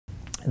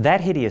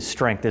That Hideous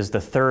Strength is the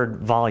third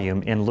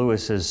volume in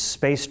Lewis's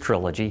space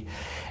trilogy,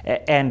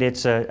 and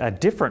it's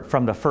different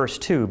from the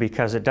first two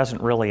because it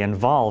doesn't really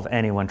involve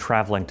anyone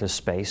traveling to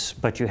space,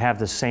 but you have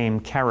the same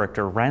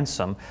character,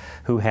 Ransom,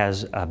 who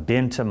has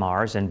been to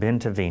Mars and been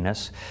to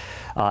Venus,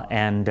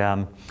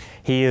 and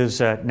he is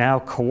now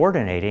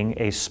coordinating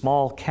a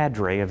small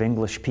cadre of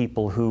English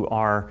people who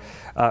are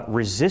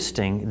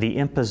resisting the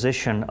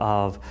imposition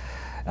of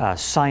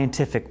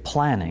scientific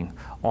planning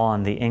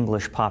on the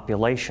English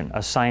population,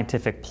 a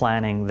scientific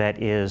planning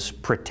that is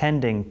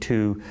pretending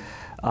to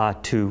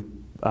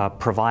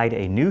provide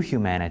a new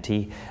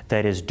humanity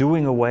that is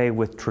doing away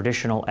with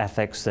traditional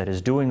ethics, that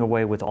is doing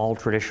away with all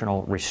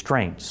traditional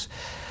restraints.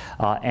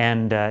 That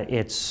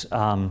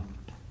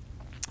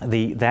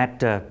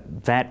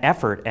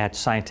effort at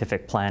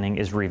scientific planning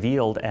is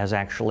revealed as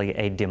actually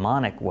a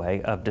demonic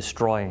way of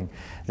destroying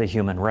the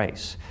human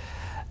race.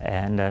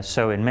 And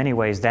so in many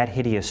ways, That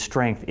Hideous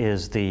Strength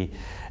is the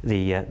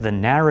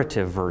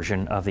narrative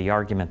version of the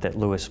argument that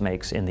Lewis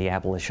makes in The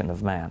Abolition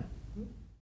of Man.